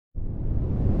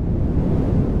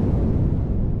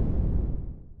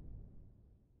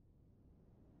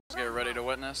to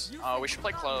witness. We should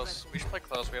play close. We should play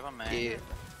close. We have a main. Yeah.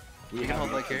 We can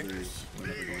hold like here. Play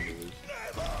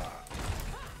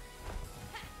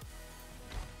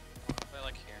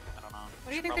like here. I don't know. What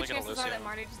do you think the chances are that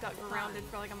Marty just got grounded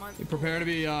for like a month? Prepare to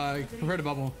be, prepare to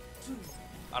bubble.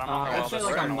 I don't know how well I'd say this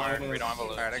like is a going. minus. We don't have a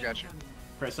loot. Alright, I got you.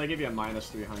 Chris, I give you a minus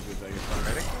 300 that you're fine.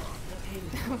 Ready? Give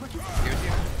it to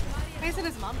you. I said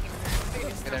his mom came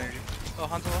here. Good energy. Oh,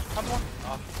 Hanzo one. Hanzo one.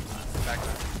 Oh, back.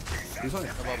 He's on. No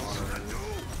bubbles.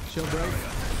 Shield break.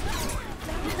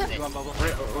 You want bubble?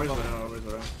 Where's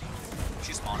the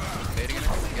She's spawned. Baiting it.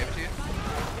 Gave it to you.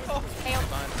 Oh, Hey,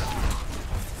 fine.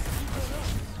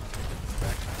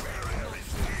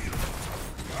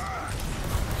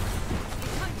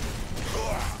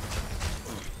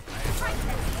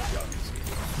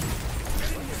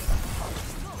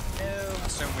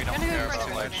 Assume we don't care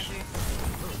about ledge.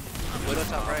 Widow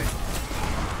top right.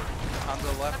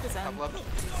 Hanzo left. Up his Top end. left.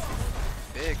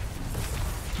 Big.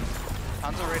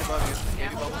 Hanzo right above you.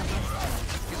 Gave you bubble.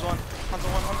 He's one. Hanzo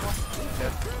one. Hanzo one.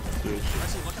 Dead.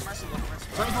 Mercy, look at Mercy, look at Mercy.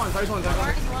 Time's one. Marty's one.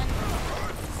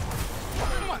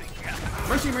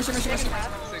 Mercy.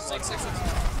 Six.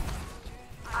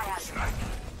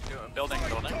 Building.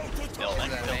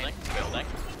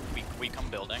 We come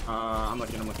building. I'm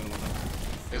looking. Do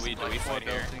we fight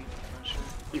here?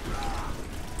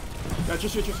 Yeah,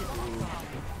 just. Recall.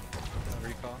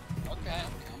 Okay.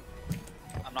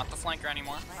 I'm not the flanker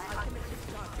anymore.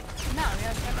 No, we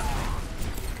have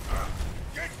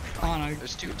On, I.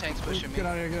 There's two tanks pushing me. Get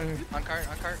out of here, get out of here. On cart.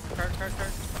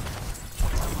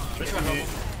 Fish on me.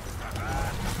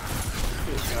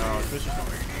 Fish is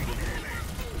coming.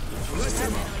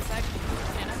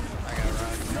 I got a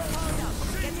ride.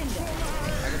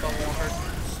 I can bubble one person.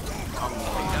 You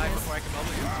die before I can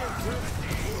bubble you.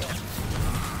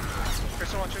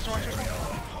 Tristan one.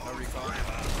 No recall.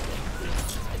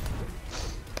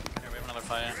 Here, we have another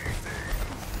fight.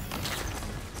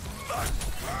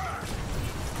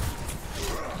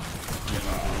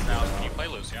 Now, can you play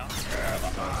Lucio?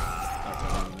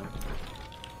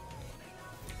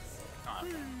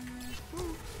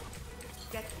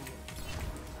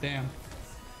 Damn.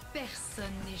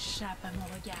 Personne n'échappe à mon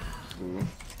regard.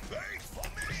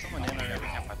 Someone in there, we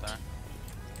can't fight that.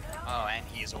 Oh, and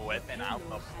he's whipping out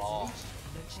the ball.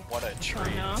 What a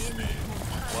treat.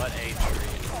 What a treat.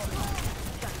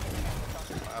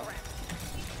 Wow.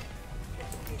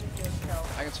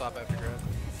 I can swap after grab.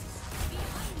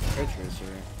 Good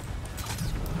tracer.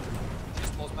 He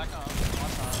just pulls back up.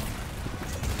 One time.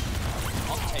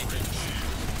 I'll take it.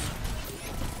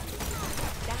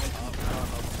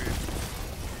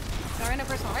 Sorry, no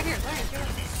personal. Right here.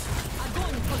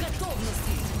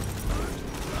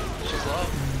 She's low.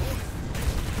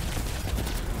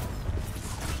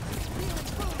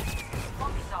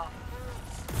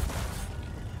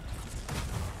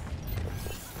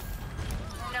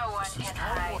 No one can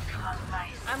hide from my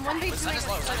I'm 1v2 Sun is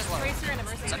low. Tracer and a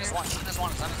Mercy. Sun is one.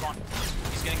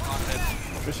 He's getting haunted.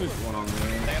 Fish is one on me.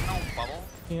 They have no bubble.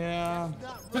 Yeah.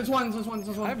 Since one.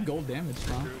 I have gold damage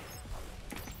now.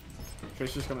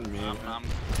 Tracer's coming to me. I'm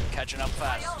catching up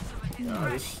fast.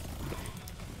 Nice.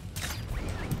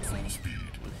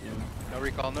 No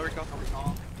recall.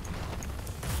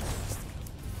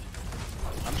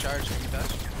 I'm charged. Can you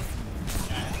touch?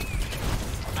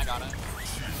 I got it.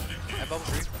 I bubble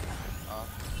free.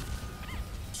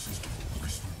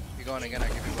 You going again? I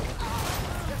give you bubble.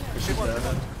 Fish is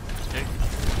dead.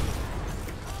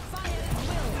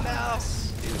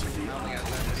 Mouse. I only got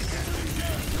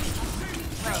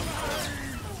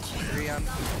 3 on.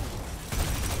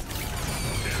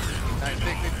 Nice,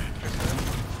 big.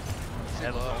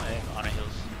 He's low. On a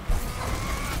hills.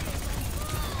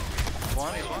 He's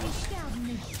one.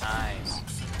 Nice.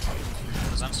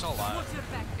 Because I'm still alive.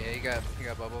 Yeah, he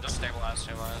got bubble. Just stabilize.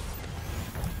 personne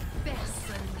They're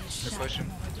n'échappe pushing. à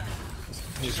mon regard.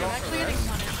 He's I'm actually getting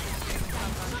punished.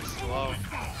 slow.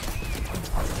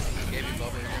 Gave you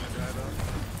bubble, you're gonna drive out.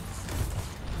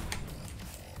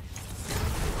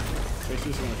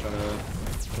 Tracer's gonna try to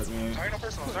put me. Sorry, no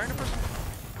personal.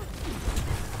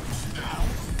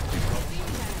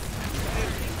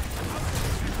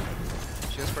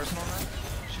 She has personal now?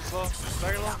 She's low.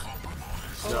 Very low.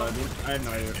 So I have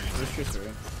no idea. There's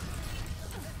Tracer.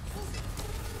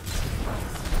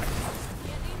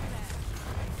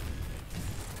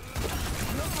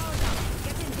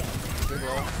 Big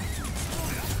low.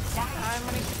 I'm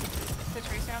running the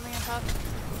Tracer on me on top.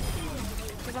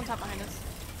 She's on top behind us.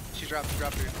 She dropped her.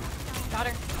 Got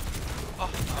her. Oh,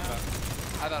 I'm bad.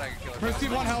 I thought I could kill her. Mercy,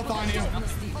 1 health on you.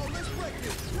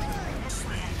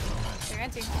 They're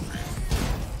anti.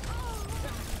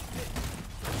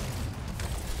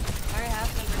 Alright, half.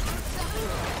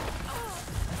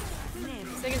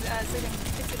 Sig is sitting. Sig's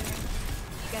sitting.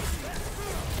 Get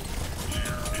it.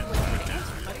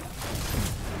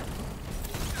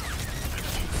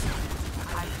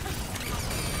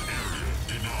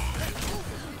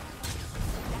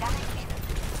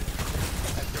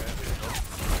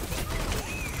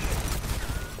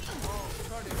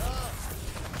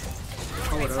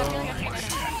 Oh, Wait, no. stop healing, I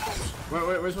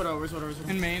can't. Where's Widow? Where's Widow?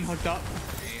 In main, hooked up.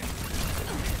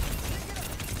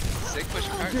 Sig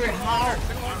pushing hard. Dude, how?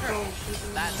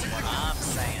 That's what I'm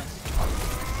saying.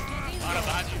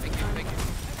 Thank you.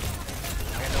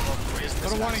 Go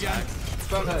to one again.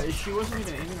 She wasn't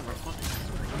even aiming at my fucking.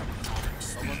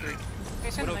 1-3.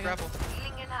 Okay, send Widow him grapple.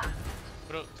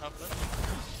 Put it top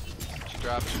left. She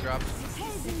dropped.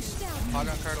 Hog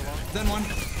on card alone. Then one.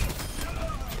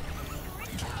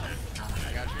 I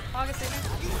got you. August saving.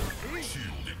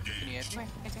 Can you answer? Wait,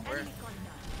 I see. Where?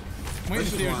 Wait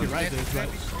to see if she rises, but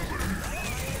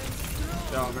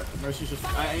No, Mercy's just.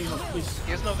 I ain't no, please.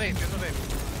 He has no vape.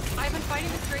 I've been fighting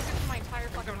this Tracer for my entire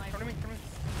fucking life. Come to me.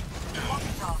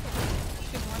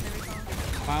 She's one every time.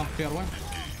 wow, she got away.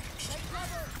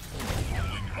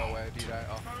 No way, did I?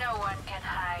 Oh. No one can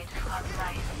hide from my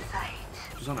sight.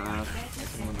 She's on ass.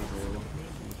 Someone's available.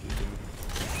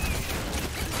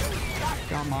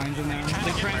 Got mines in there.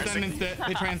 They transcended it.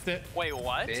 They tranced it. Wait,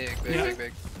 what? Big.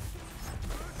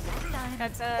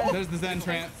 That's There's the Zen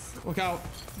trance. Look out.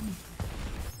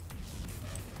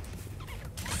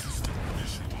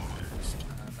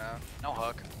 No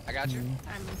hook. I got you.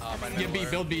 Get beat,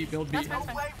 build beat. That's fine.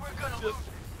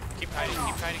 Keep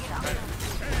hiding.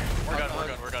 We're good.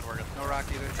 No rock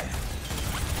either.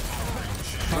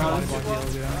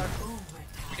 Yeah.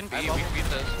 We can beat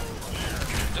this.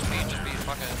 Just beat.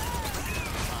 Fuck it.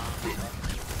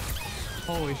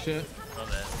 Holy shit.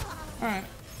 Love it. Alright.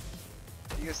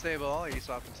 You can stay ball or you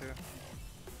swapping too?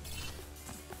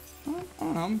 I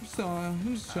don't know, I'm just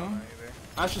chilling. Either.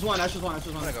 Ashes one. I'm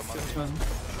gonna go monkey.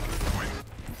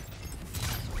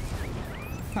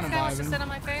 Kind of This guy wants to vibing. sit on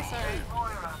my face.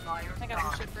 Alright. I got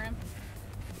some shit for him.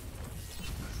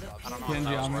 I don't know Genji if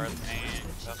that was on me. worth me.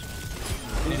 That's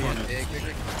Big.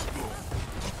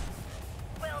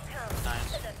 nice.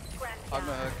 Hog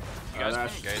no hook. You guys can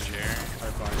Ash. engage here.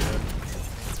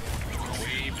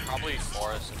 We probably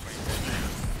force if we could.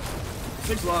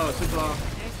 6 low. ASAP.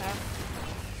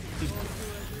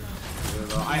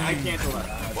 I can't do that.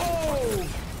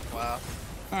 Wow.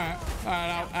 Alright,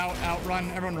 out, run,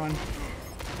 everyone run.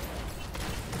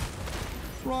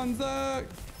 Run, Zach! I'm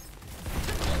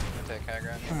gonna take high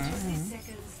ground.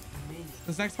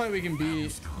 This next fight we can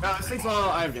beat. 6 low.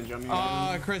 I have Genji.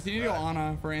 Chris, you need to go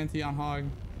Ana for anti on Hog.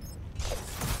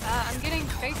 I'm getting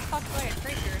face fucked by a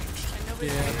Tracer. And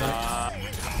nobody's Yeah, doing but- I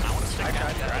want to stick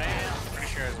down here, right? Pretty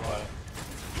sure as well.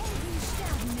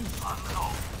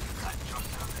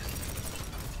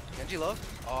 Genji low?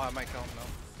 Oh, I might kill him. No.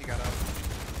 He got out.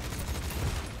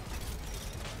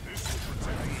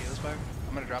 Heals back.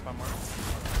 I'm gonna drop on more.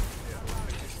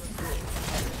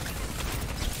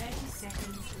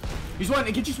 He's one.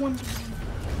 Get just one.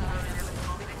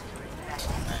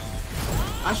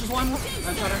 Ash is one.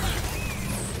 That's better.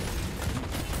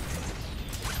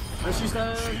 She's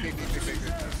dead. Big.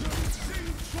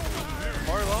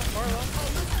 More low.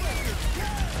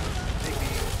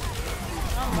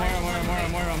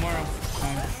 Moira.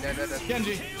 Nice. Dead.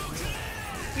 Genji.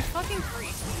 He's fucking free.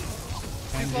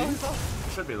 Genji.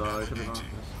 Should be low.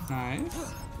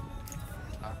 Nice.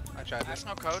 I tried There's it.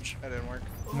 no coach. That didn't work.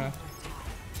 Okay.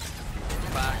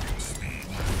 Back.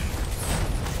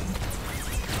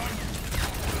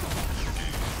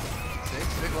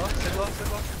 Sig low.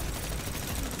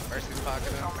 Mercy's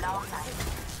pocketed.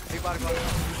 Big body block.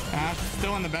 Ash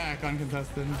still in the back,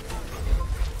 uncontested.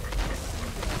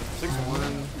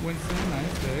 6-1. Winston,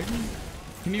 nice, big.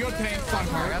 Can you go tank on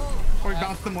cart? Or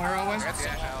bounce the Moira away?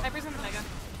 Hyper's in the mega.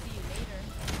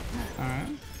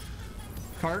 Alright.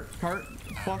 Cart,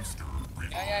 fuck.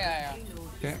 Yeah.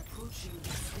 Okay.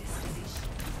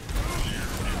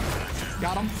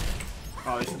 Got him.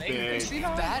 Oh, this is big. See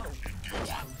that?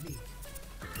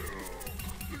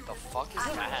 The fuck is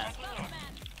that?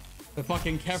 The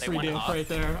fucking Kephrii went dance up. right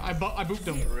there. I booped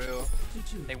him. Real.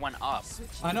 They went up.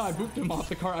 I know, I booped him off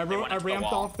the cart. I They went into the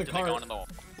ramped wall. off the Did they go cart. into the wall?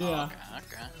 Yeah.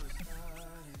 Okay.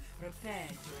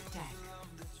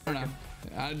 I don't know.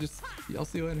 I'll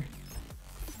see you later.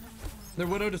 Their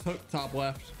Widow just hooked top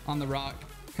left on the rock.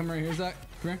 Come right here, Zach.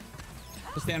 Come here.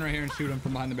 Just stand right here and shoot him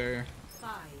from behind the barrier.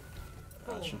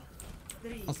 Gotcha.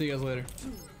 I'll see you guys later.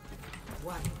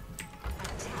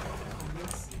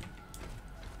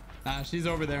 Nah, she's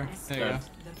over there. There you go.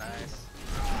 Nice.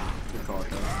 Good call,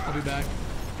 guys. I'll be back.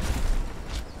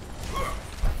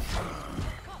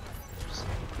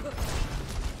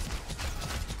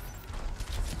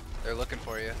 They're looking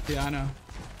for you. Yeah, I know.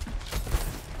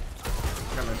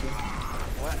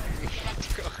 What?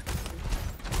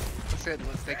 That's it.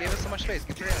 They gave us so much space.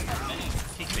 Get your hand.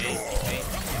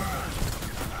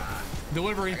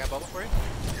 Delivery. I got bubble for you.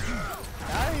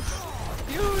 Nice.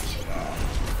 Huge.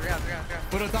 3 on.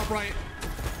 Widow top right.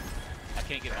 I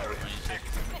can't get my range.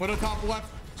 Widow top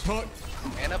left. Hook.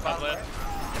 And up bottom right.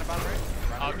 And up bottom right.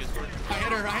 I'll just work. I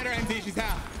hit her, MT. She's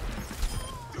half.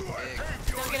 Big.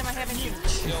 Don't get him, I haven't you.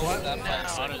 What?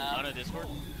 On a Discord.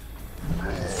 We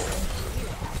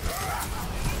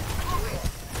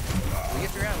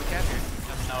get 3 on. We capture.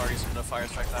 No worries from the fire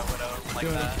strike that widow like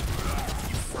Good. that.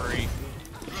 You freak.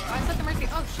 I set the mercy.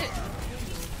 Oh shit.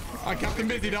 I kept him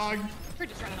busy, dog. We're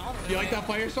just running all the way. You like that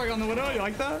fire strike on the widow? You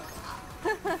like that?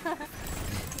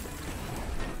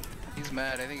 He's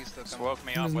mad. I think he's still Just coming. woke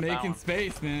me Just up with that making one.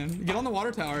 space, man. Get on the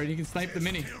water tower and you can snipe the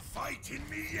mini.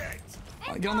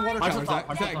 Get on the water High tower, top, Zach.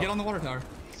 high Zach, top. get on the water tower.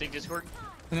 Sync Discord.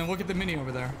 And then look at the mini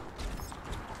over there.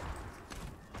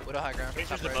 Widow high ground.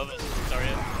 Pictures Top right. above us. Sorry.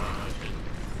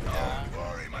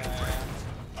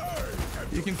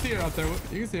 You can see her up there.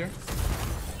 You can see her.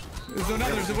 There's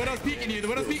another. There's a widow's peeking you. The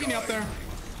widow's peeking you up there.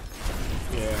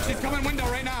 Yeah. She's coming window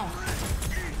right now.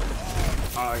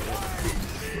 Yeah.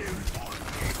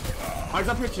 Hugs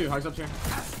up here too. Hugs up here.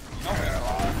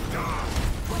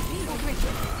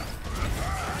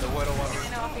 The widow one. You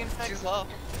know, off the inside. She's low.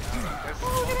 There's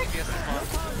DPS is low.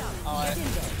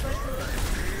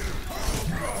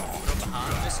 Widow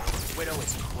behind. This widow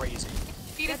is crazy.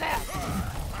 Beat his ass.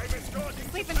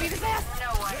 Sleep and beat his ass.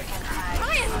 No one can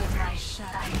hide from my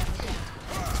shadow.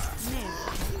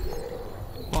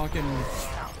 Fucking.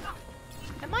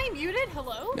 Am I muted?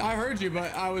 Hello? I heard you,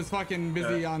 but I was fucking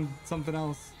busy on something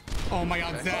else. Oh my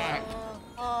god, Zach.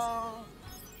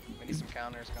 We need some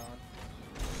counters going.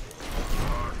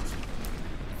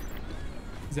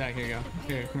 Zach, here you go.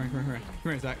 Here, come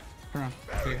here, Zach. Come on.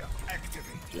 Here you go.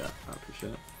 Yeah, I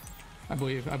appreciate it. I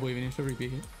believe in you. She'll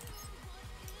repeat it.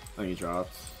 I think he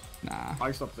dropped. Nah.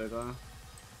 Hugs up there though.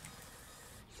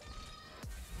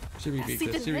 She repeats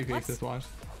this. She repeats this. Watch.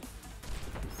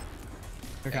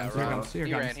 Here comes. Here comes. Here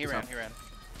comes. He ran.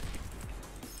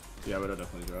 Yeah, but it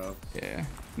definitely dropped. Yeah.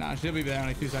 Nah, she'll be there in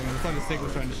like 2 seconds. It's on the stick.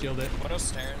 We're trying to shield it. Widow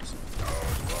stairs.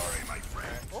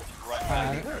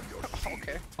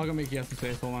 Okay. I'll go make you some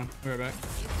space. Hold on. We're right back.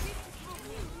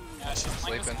 Yeah, she's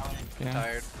Sleeping. Yeah.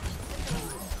 Tired.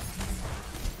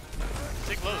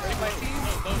 Take low. Take low.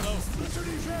 Low. I'm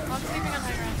sleeping on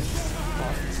high ground.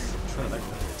 Hawk.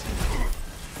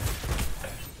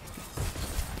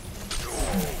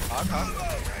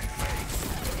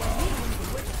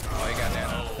 Oh, you got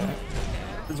nano.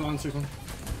 There's one, second.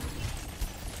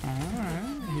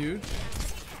 Alright. Huge.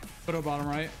 Widow bottom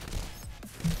right.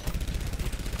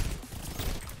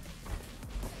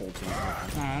 Whole team.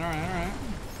 Alright.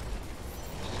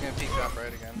 She's gonna peek drop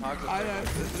right again. Hog's up there.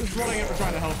 This is what I get for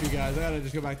trying to help you guys. I gotta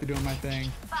just go back to doing my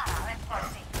thing. I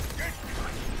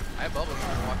have bubbles.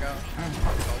 I can walk out.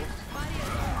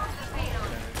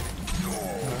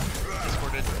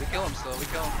 Discorded. We kill him still. We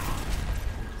kill him.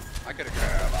 I could have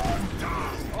grabbed him.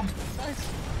 Oh, nice.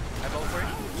 I have bubble for you.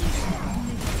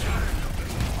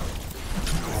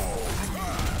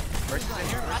 Versus in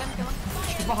here. Got him, kill him.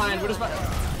 He's behind. What is behind?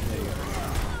 There you go.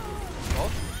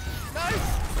 Both. Nice.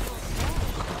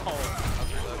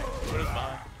 Widow's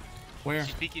behind. Where?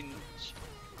 She's peeking.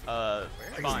 Fine.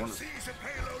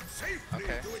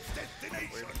 Okay.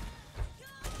 Weird.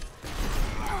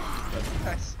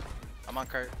 Nice. I'm on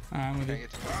cart. Alright, I'm with Can I you.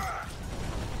 get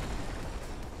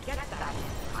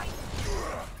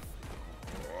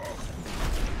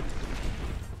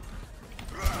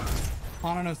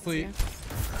On and asleep.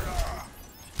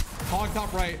 Hog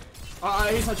top right.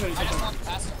 He's touching. you? I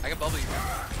got bubble you.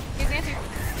 He's Nancy.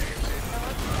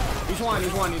 He's one.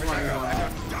 Did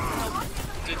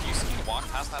you see me walk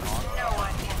past that hog?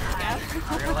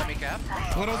 You're gonna let me cap?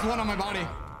 Widow's one on my body.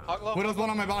 Hog low. Widow's one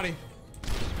on my body.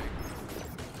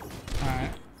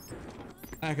 Alright.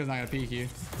 Echo's not gonna peek you.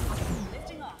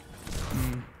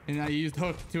 And now you used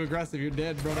hook too aggressive. You're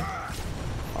dead, brother.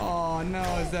 Oh no,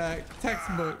 Zach.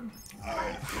 Textbook.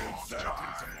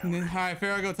 Alright,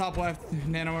 Pharaoh go top left.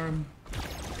 Nano arm.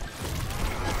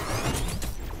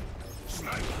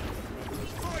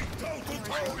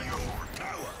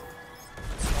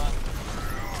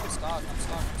 I'm stuck.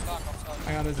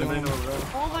 I got his zone.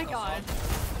 Oh my god.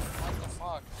 What the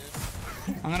fuck,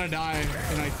 dude? I'm gonna die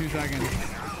in like 2 seconds.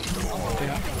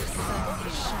 Yeah.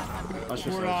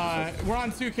 We're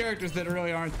on 2 characters that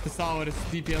really aren't the solidest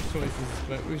DPS choices,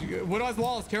 but we should go. Widow has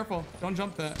walls, careful. Don't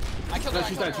jump that. I killed No, her.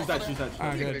 she's dead. She's dead.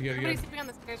 Alright, good. Somebody's sleeping on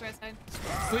the stairs right side.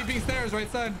 Sleeping stairs,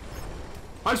 right side.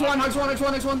 Hugs one.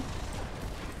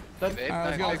 Dead. Big, Alright,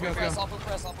 let's go, let's go,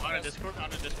 let's go. On a Discord.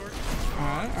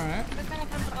 Alright. There's gonna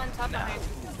come on top behind.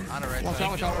 On the right Watch side.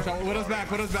 out, watch out, watch out. Widow's back.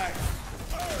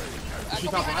 She's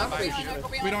top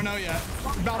left. We don't know yet.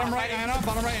 Bottom right, Anna.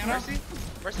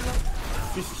 Mercy low.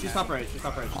 She's top right.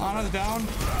 Anna's down.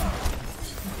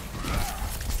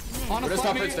 Anna's Widow's top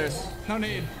top right need. stairs. No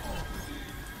need.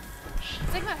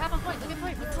 Sigma, half on point. Look at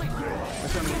point.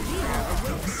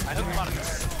 I took him out of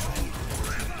this.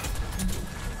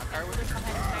 Behind the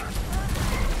tank.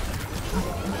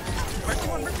 Mercy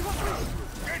one, please.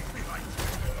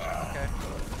 Okay.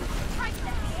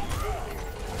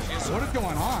 What is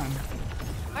going on?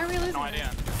 Why are we losing? No idea.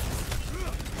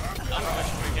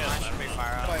 Should be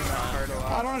fire out. Playing that card a I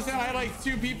lot. don't understand. I had like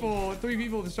 3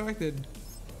 people distracted.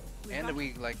 And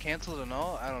we like canceled a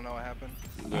null. I don't know what happened.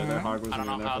 Yeah, their hog I wasn't don't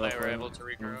know in there how for they that were fight. able to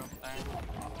regroup there.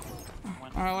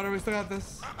 Alright, whatever. We still got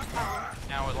this.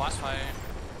 Now with the last fight.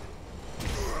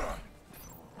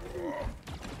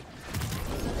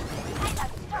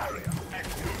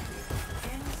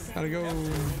 Gotta go. Yeah,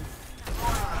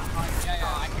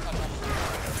 I can cut them.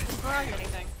 Where are you?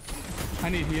 Anything? I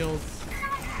need heals.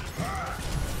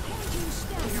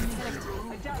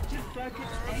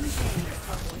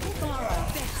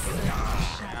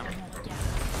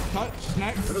 Touch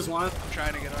next. Widow's one. I'm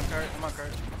trying to get on card. I'm on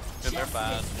card. Dude, they're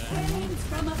bad.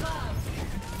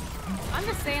 I'm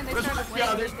just saying they started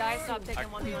playing. These guys stopped taking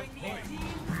 1v1.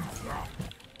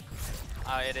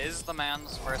 It is the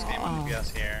man's first game on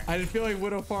PS here. I just feel like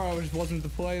Widow Faro just wasn't the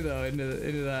play though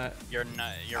into that. You're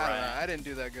not. You're I don't know. right. I didn't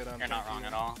do that good on. You're not wrong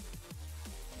at all.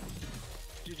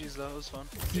 GG's though. It was fun.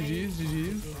 GG's.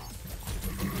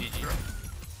 GG.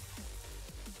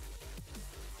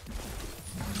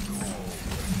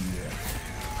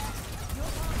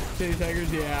 City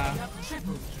Tigers, yeah.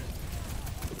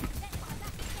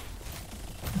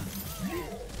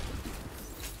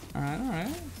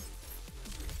 Alright.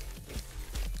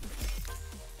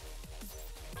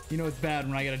 You know it's bad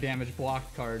when I get a damage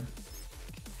blocked card.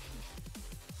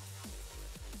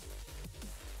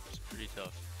 It's pretty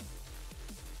tough.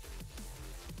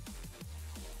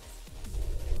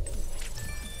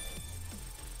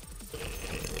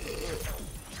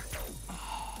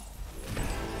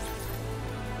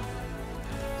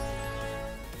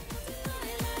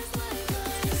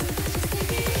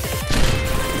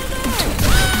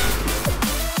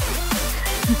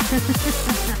 Ha ha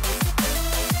ha.